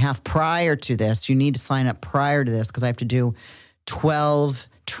hour and a half. Prior to this, you need to sign up prior to this because I have to do 12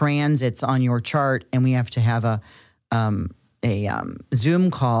 transits on your chart, and we have to have a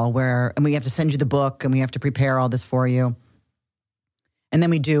Zoom call and we have to send you the book, and we have to prepare all this for you. And then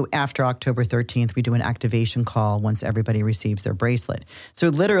we do, after October 13th, we do an activation call once everybody receives their bracelet. So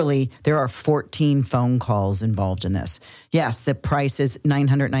literally, there are 14 phone calls involved in this. Yes, the price is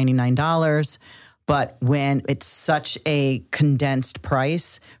 $999, but when it's such a condensed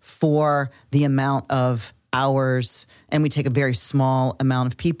price for the amount of hours, and we take a very small amount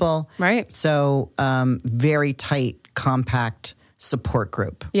of people. Right. So very tight, compact support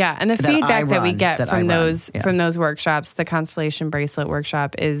group. Yeah, and the feedback that we get from those workshops, the Constellation Bracelet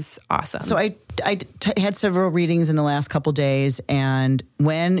Workshop, is awesome. So I had several readings in the last couple days, and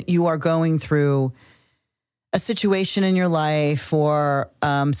when you are going through a situation in your life or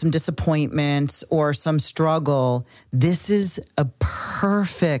some disappointments or some struggle, this is a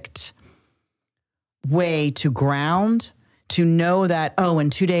perfect way to ground, to know that, in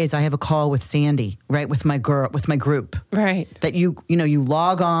 2 days I have a call with Sandy, right? With my group. Right. That you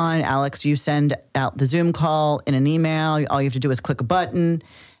log on, Alex, you send out the Zoom call in an email. All you have to do is click a button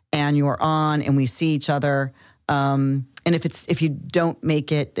and you're on and we see each other. And if you don't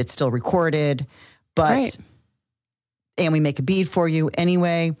make it, it's still recorded. But right. And we make a bead for you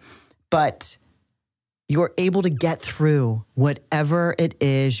anyway. But you're able to get through whatever it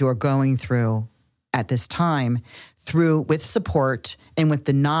is you're going through at this time with support and with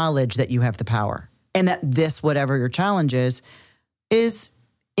the knowledge that you have the power. And that this, whatever your challenge is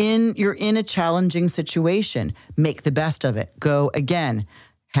you're in a challenging situation. Make the best of it. Go again.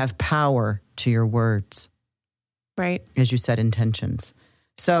 Have power to your words. Right. As you set intentions.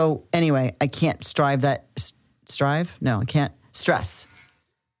 So anyway, I can't I can't stress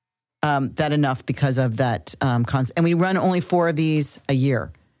that enough because of that concept. And we run only 4 of these a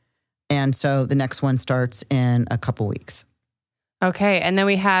year. And so the next one starts in a couple weeks. Okay. And then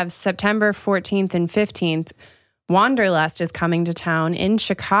we have September 14th and 15th. Wanderlust is coming to town in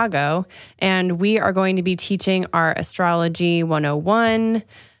Chicago, and we are going to be teaching our Astrology 101,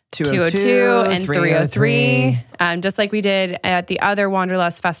 202, and 303, just like we did at the other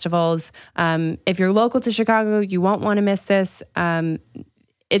Wanderlust festivals. If you're local to Chicago, you won't want to miss this.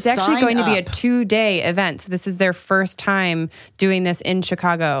 It's actually going to be a 2-day event. So this is their first time doing this in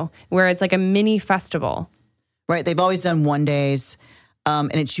Chicago, where it's like a mini festival. Right. They've always done 1 days.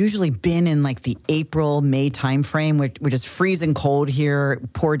 And it's usually been in like the April, May timeframe, which is freezing cold here,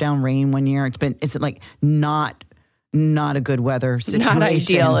 poured down rain one year. It's like not a good weather situation. Not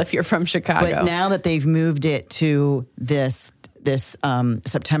ideal if you're from Chicago. But now that they've moved it to this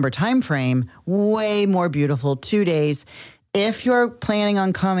September timeframe, way more beautiful, 2 days. If you're planning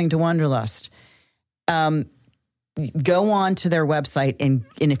on coming to Wanderlust, go on to their website and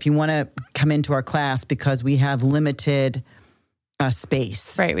if you want to come into our class, because we have limited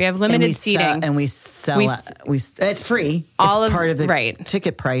space. Right. We have limited seating. And we sell it. It's free. All it's part of the right.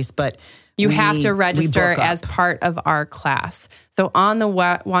 ticket price, but you have to register as part of our class. So on the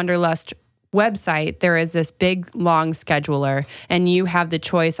Wanderlust website, there is this big, long scheduler, and you have the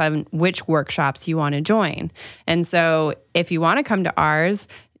choice on which workshops you want to join. And so if you want to come to ours,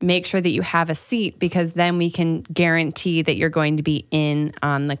 make sure that you have a seat, because then we can guarantee that you're going to be in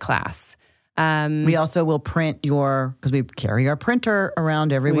on the class. We also will print because we carry our printer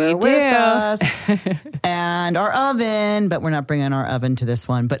around everywhere with us, and our oven, but we're not bringing our oven to this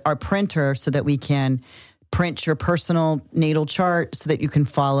one, but our printer, so that we can print your personal natal chart so that you can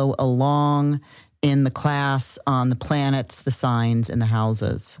follow along in the class on the planets, the signs, and the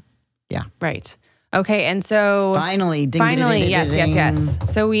houses. Yeah. Right. Okay, and so finally,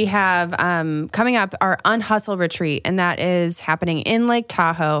 yes. So we have coming up our Unhustle retreat, and that is happening in Lake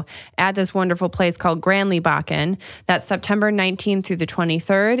Tahoe at this wonderful place called Grand Lebakan. That's September 19th through the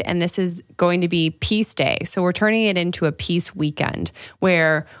 23rd, and this is going to be Peace Day. So we're turning it into a peace weekend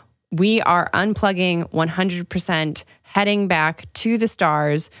where we are unplugging 100%, heading back to the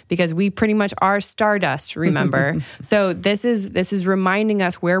stars, because we pretty much are stardust, remember? So this is reminding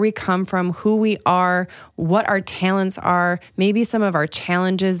us where we come from, who we are, what our talents are, maybe some of our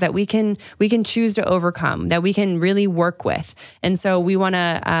challenges that we can choose to overcome, that we can really work with. And so we want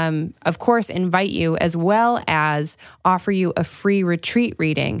to, of course, invite you, as well as offer you a free retreat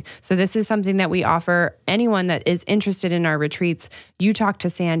reading. So this is something that we offer anyone that is interested in our retreats. You talk to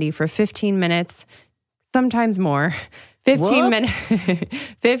Sandy for 15 minutes, sometimes more, 15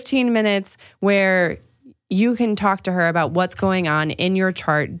 minutes where you can talk to her about what's going on in your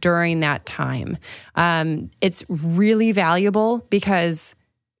chart during that time. It's really valuable, because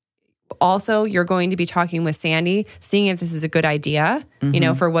also you're going to be talking with Sandy, seeing if this is a good idea,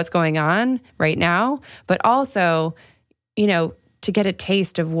 for what's going on right now, but also, to get a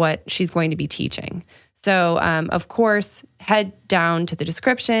taste of what she's going to be teaching. So, of course, head down to the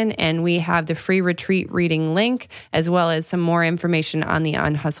description, and we have the free retreat reading link, as well as some more information on the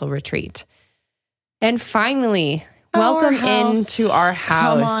Unhustle retreat. And finally, welcome into our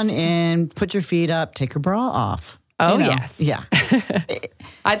house. Come on in, put your feet up, take your bra off. Oh, yes. Yeah.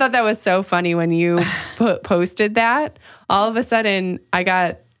 I thought that was so funny when you posted that. All of a sudden,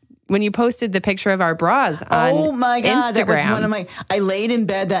 when you posted the picture of our bras on oh my God, Instagram. That was one of I laid in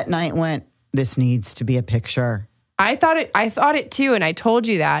bed that night and went, this needs to be a picture. I thought it too, and I told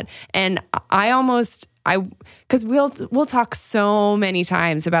you that. And because we'll talk so many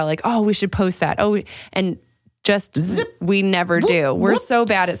times about like, oh, we should post that. Oh, and just we never do. We're so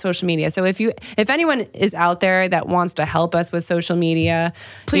bad at social media. So if anyone is out there that wants to help us with social media,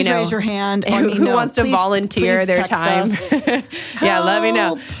 please raise your hand. Who wants to volunteer their time? Yeah, let me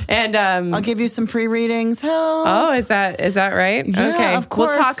know. And I'll give you some free readings. Help. Oh, is that right? Yeah, okay, of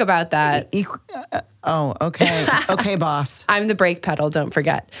course. We'll talk about that. Okay. Okay, boss. I'm the brake pedal, don't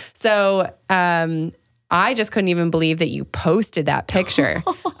forget. So I just couldn't even believe that you posted that picture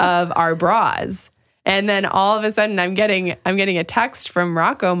of our bras. And then all of a sudden I'm getting a text from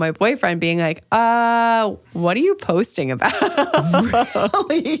Rocco, my boyfriend, being like, what are you posting about?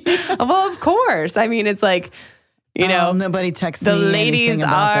 Really? Well, of course. I mean, it's like You know, nobody texted the me ladies anything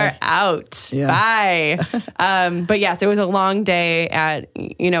about are that. out. Yeah. Bye. But yes, it was a long day at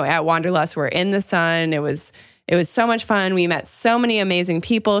Wanderlust. We're in the sun. It was so much fun. We met so many amazing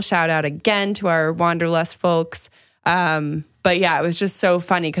people. Shout out again to our Wanderlust folks. But yeah, it was just so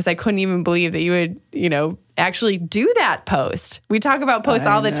funny because I couldn't even believe that you would, actually do that post. We talk about posts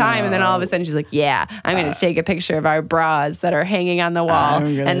all the time, and then all of a sudden she's like, yeah, I'm going to take a picture of our bras that are hanging on the wall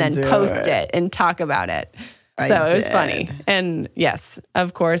and then post it and talk about it. So it was funny. And yes,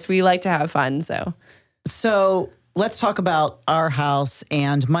 of course, we like to have fun. So let's talk about our house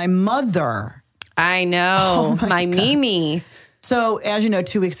and my mother. I know. My Mimi. So as you know,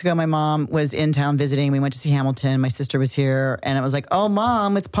 2 weeks ago, my mom was in town visiting. We went to see Hamilton. My sister was here. And I was like, oh,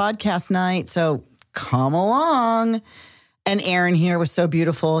 Mom, it's podcast night. So come along. And Aaron here was so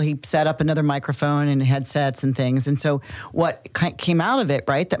beautiful. He set up another microphone and headsets and things. And so what came out of it,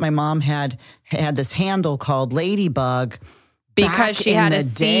 right, that my mom had this handle called Ladybug. Because she had a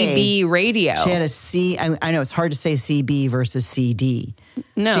CB radio. She had a C. I know it's hard to say CB versus CD.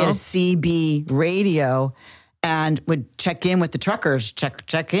 No. She had a CB radio and would check in with the truckers.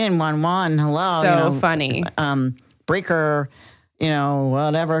 Check in, 1-1, hello. So funny. Breaker,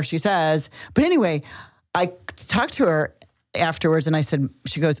 whatever she says. But anyway, I talked to her afterwards and I said,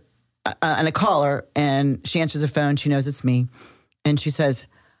 she goes, and I call her and she answers the phone. She knows it's me. And she says,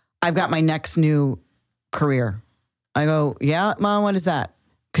 I've got my next new career. I go, yeah, Mom, what is that?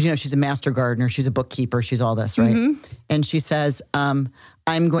 Because, she's a master gardener. She's a bookkeeper. She's all this, right? Mm-hmm. And she says, I'm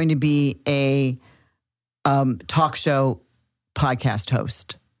going to be a talk show podcast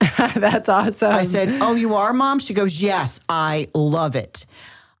host. That's awesome. I said, oh, you are, Mom? She goes, yes, I love it.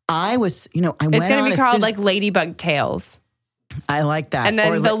 I was, I went It's going to be called like Ladybug Tales. I like that. And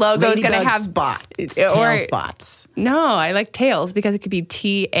then the logo is going to have spots. It's tail spots. No, I like tails because it could be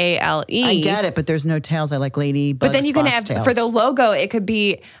TALE. I get it, but there's no tails. I like ladybug. But then you can have tails. For the logo, it could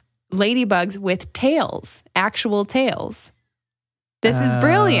be ladybugs with tails, actual tails. This is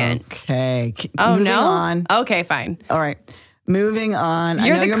brilliant. Okay. Oh, Moving no? on. Okay, fine. All right. Moving on.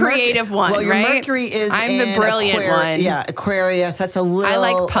 You're the creative one, well, your right? Mercury is I'm the brilliant one. Yeah, Aquarius. That's a little I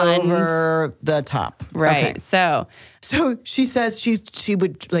like puns. over the top. Right. Okay. So she says she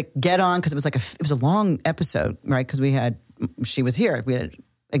would get on because it was a long episode, right? Because she was here. We had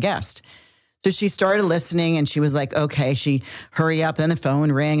a guest. So she started listening and she was like, okay, she hurry up. And then the phone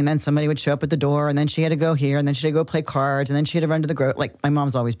would ring and then somebody would show up at the door and then she had to go here and then she had to go play cards and then she had to run to the my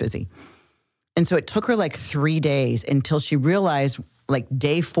mom's always busy. And so it took her 3 days until she realized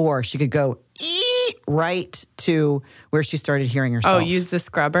day 4, she could go right to where she started hearing herself. Oh, use the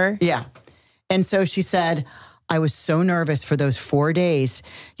scrubber? Yeah. And so she said, I was so nervous for those 4 days,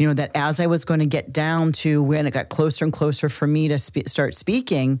 that as I was going to get down to when it got closer and closer for me to start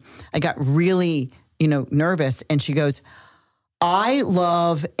speaking, I got really, nervous. And she goes, I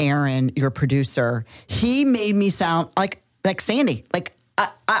love Aaron, your producer. He made me sound like Sandy.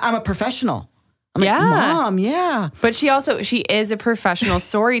 I'm a professional. I'm like, Mom, yeah. But she is a professional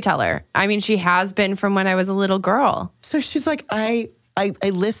storyteller. I mean, she has been from when I was a little girl. So she's like, I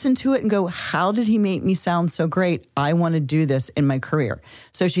listen to it and go, how did he make me sound so great? I want to do this in my career.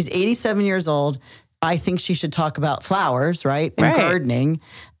 So she's 87 years old. I think she should talk about flowers, right? And gardening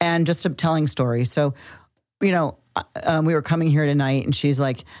and just telling stories. So, we were coming here tonight and she's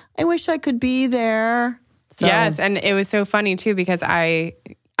like, I wish I could be there. So, yes. And it was so funny too, because I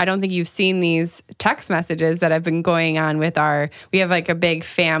don't think you've seen these text messages that have been going on with we have a big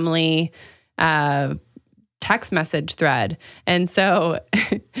family text message thread. And so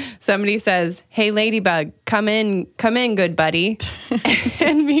somebody says, hey, Ladybug, come in, good buddy.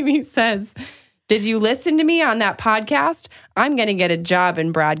 And Mimi says, did you listen to me on that podcast? I'm going to get a job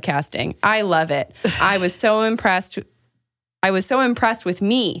in broadcasting. I love it. I was so impressed with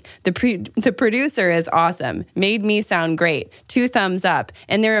me. The producer is awesome. Made me sound great. 2 thumbs up.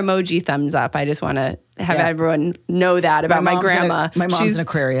 And they're emoji thumbs up. I just want to have everyone know that about my grandma. My mom's an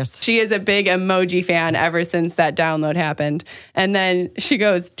Aquarius. She is a big emoji fan ever since that download happened. And then she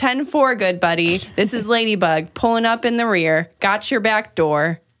goes, 10-4, good buddy. This is Ladybug pulling up in the rear. Got your back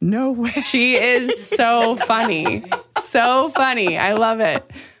door. No way. She is so funny. So funny. I love it.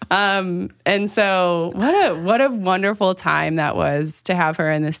 And so what a wonderful time that was to have her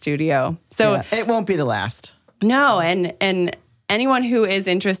in the studio. So it won't be the last. No. And anyone who is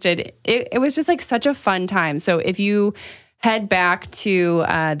interested, it was just such a fun time. So if you head back to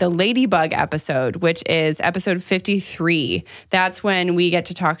the Ladybug episode, which is episode 53, that's when we get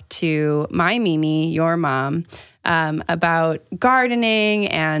to talk to my Mimi, your mom, about gardening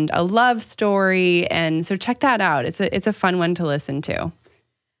and a love story. And so check that out. It's a fun one to listen to.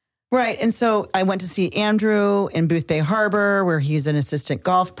 Right. And so I went to see Andrew in Boothbay Harbor, where he's an assistant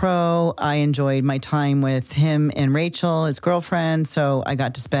golf pro. I enjoyed my time with him and Rachel, his girlfriend. So I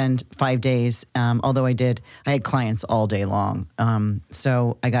got to spend 5 days, although I had clients all day long.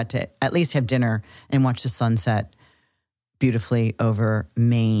 So I got to at least have dinner and watch the sunset beautifully over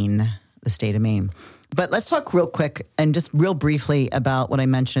Maine, the state of Maine. But let's talk real quick and just real briefly about what I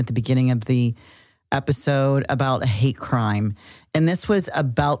mentioned at the beginning of the episode about a hate crime. And this was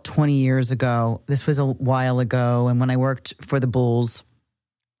about 20 years ago. This was a while ago. And when I worked for the Bulls,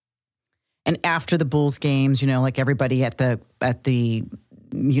 and after the Bulls games, like everybody at the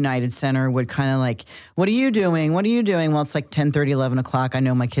United Center would kind of like, what are you doing? What are you doing? Well, it's like 10:30, 11 o'clock. I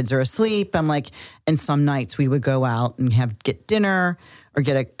know my kids are asleep. I'm like, and some nights we would go out and get dinner or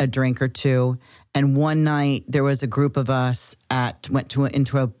get a drink or two. And one night there was a group of us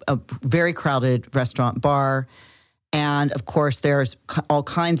into a very crowded restaurant bar. And of course, there's all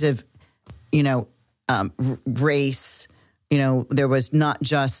kinds of, race. There was not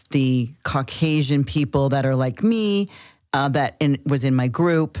just the Caucasian people that are like me was in my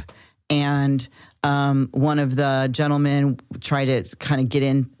group. And one of the gentlemen tried to kind of get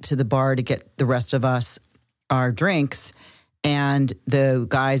into the bar to get the rest of us our drinks. And the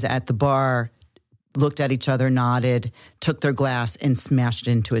guys at the bar looked at each other, nodded, took their glass and smashed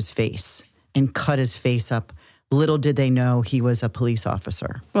it into his face and cut his face up. Little did they know he was a police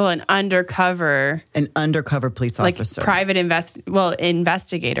officer. Well, an undercover police officer.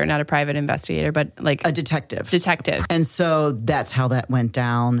 Investigator, not a private investigator, but like a detective. And so that's how that went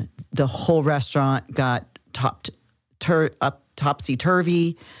down. The whole restaurant got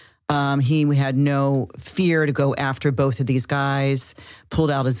topsy-turvy. He had no fear to go after both of these guys,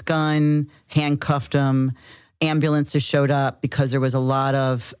 pulled out his gun, handcuffed them. Ambulances showed up because there was a lot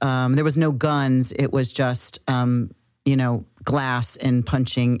of, there was no guns. It was just, glass and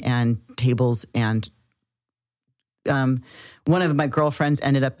punching and tables. And one of my girlfriends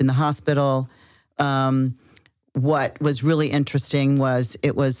ended up in the hospital. What was really interesting was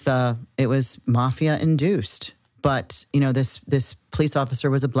it was mafia induced. But, this police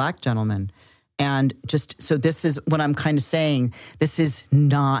officer was a black gentleman. And so this is what I'm kind of saying. This has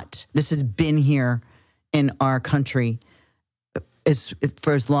been here in our country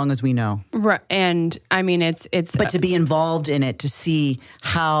for as long as we know. Right. And I mean, it's. But to be involved in it, to see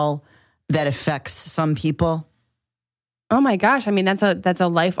how that affects some people. Oh my gosh. I mean, that's a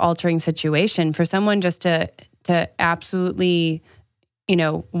life-altering situation for someone just to absolutely,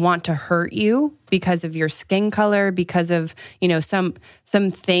 want to hurt you because of your skin color, because of,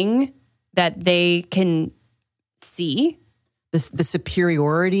 something that they can see. The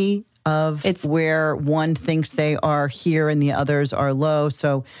superiority of where one thinks they are here and the others are low.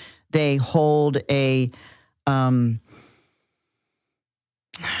 So they hold a,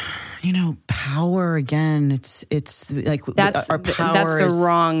 power again. It's like our power. That's the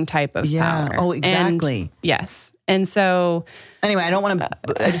wrong type of power. Oh, exactly. And, yes. And so anyway,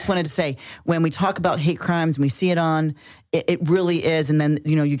 I just wanted to say, when we talk about hate crimes and we see it on, it really is. And then,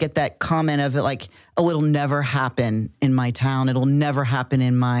 you get that comment of it like, oh, it'll never happen in my town. It'll never happen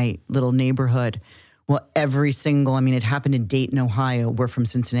in my little neighborhood. Well, it happened in Dayton, Ohio. We're from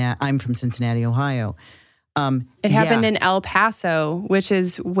Cincinnati. I'm from Cincinnati, Ohio. It happened in El Paso, which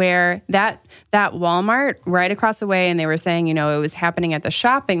is where that Walmart right across the way, and they were saying, it was happening at the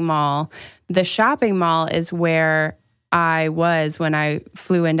shopping mall. The shopping mall is where I was when I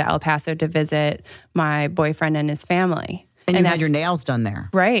flew into El Paso to visit my boyfriend and his family. And you had your nails done there.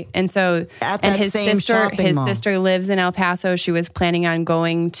 Right. And so his sister lives in El Paso. She was planning on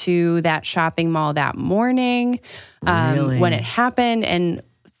going to that shopping mall that morning when it happened. And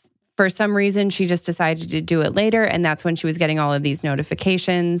for some reason, she just decided to do it later, and that's when she was getting all of these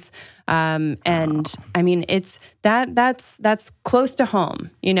notifications. I mean, it's that's close to home.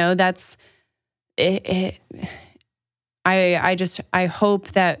 That's it. I hope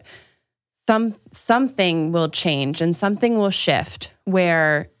that something will change and something will shift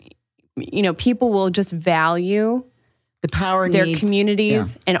where people will just value the power their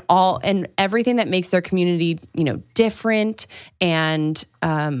communities and everything that makes their community different and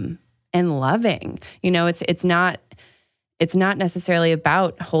loving. It's not necessarily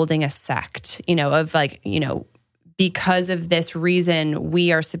about holding a sect, of like, because of this reason,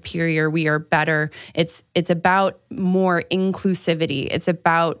 we are superior, we are better. It's about more inclusivity. It's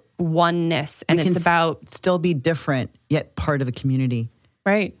about oneness, and it's about still be different, yet part of a community.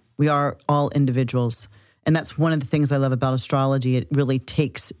 Right. We are all individuals. And that's one of the things I love about astrology. It really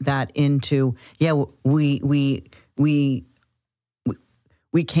takes that into, we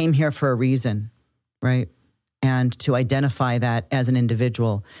came here for a reason, right? and to identify that as an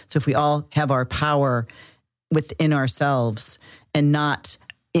individual. So if we all have our power within ourselves and not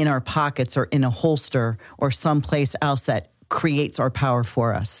in our pockets or in a holster or someplace else that creates our power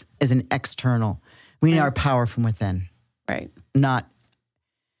for us as an external, we need our power from within. Right. Not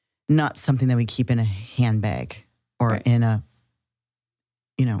something that we keep in a handbag or in a,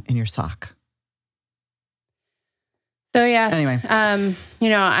 in your sock. So yes, anyway.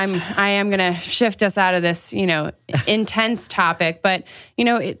 I am going to shift us out of this, intense topic, but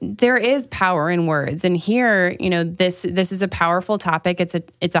there is power in words, and here, this is a powerful topic.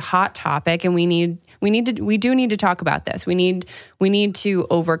 It's a hot topic, and we do need to talk about this. We need to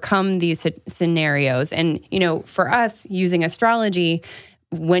overcome these scenarios, and for us using astrology.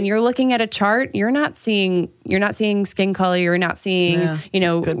 When you're looking at a chart, you're not seeing skin color, you're not seeing,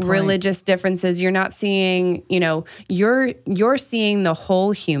 religious differences, you're not seeing, you're seeing the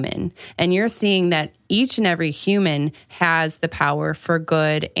whole human, and you're seeing that each and every human has the power for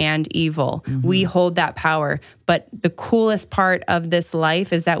good and evil. Mm-hmm. We hold that power. But the coolest part of this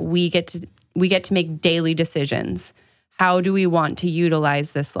life is that we get to make daily decisions. How do we want to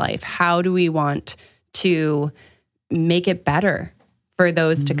utilize this life? How do we want to make it better for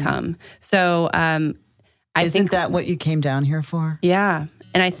those to come? So I think that what you came down here for? Yeah.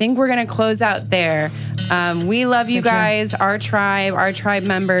 And I think we're going to close out there. We love you guys, our tribe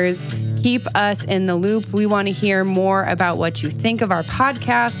members. Keep us in the loop. We want to hear more about what you think of our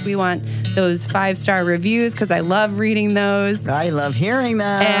podcast. We want those 5-star reviews because I love reading those. I love hearing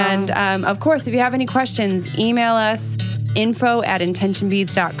them. And of course, if you have any questions, email us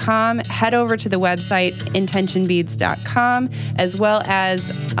info@intentionbeads.com. Head over to the website intentionbeads.com, as well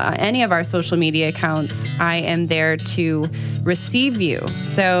as any of our social media accounts. I am there to receive you.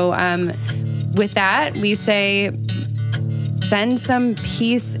 So with that, we say send some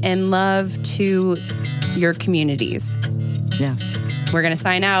peace and love to your communities. Yes. We're going to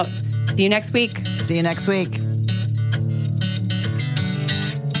sign out. See you next week. See you next week.